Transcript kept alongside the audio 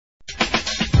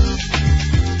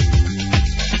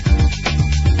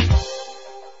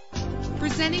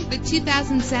The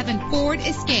 2007 Ford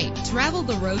Escape. Travel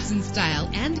the roads in style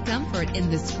and comfort in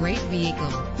this great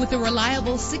vehicle. With a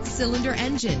reliable 6-cylinder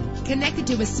engine connected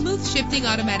to a smooth shifting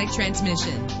automatic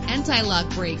transmission. Anti-lock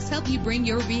brakes help you bring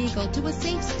your vehicle to a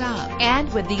safe stop.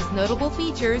 And with these notable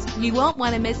features, you won't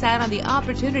want to miss out on the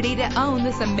opportunity to own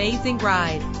this amazing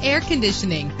ride. Air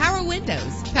conditioning, power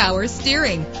windows, power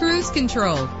steering, cruise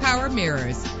control, power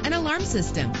mirrors, an alarm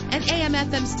system, an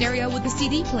AM/FM stereo with a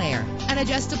CD player, an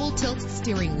adjustable tilt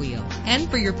steering wheel. And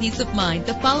for your peace of mind,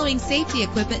 the following safety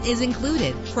equipment is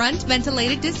included: front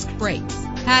ventilated disc brakes,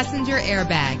 passenger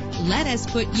airbag. Let us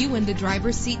put you in the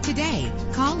driver's seat today.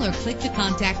 Call or click to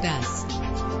contact us.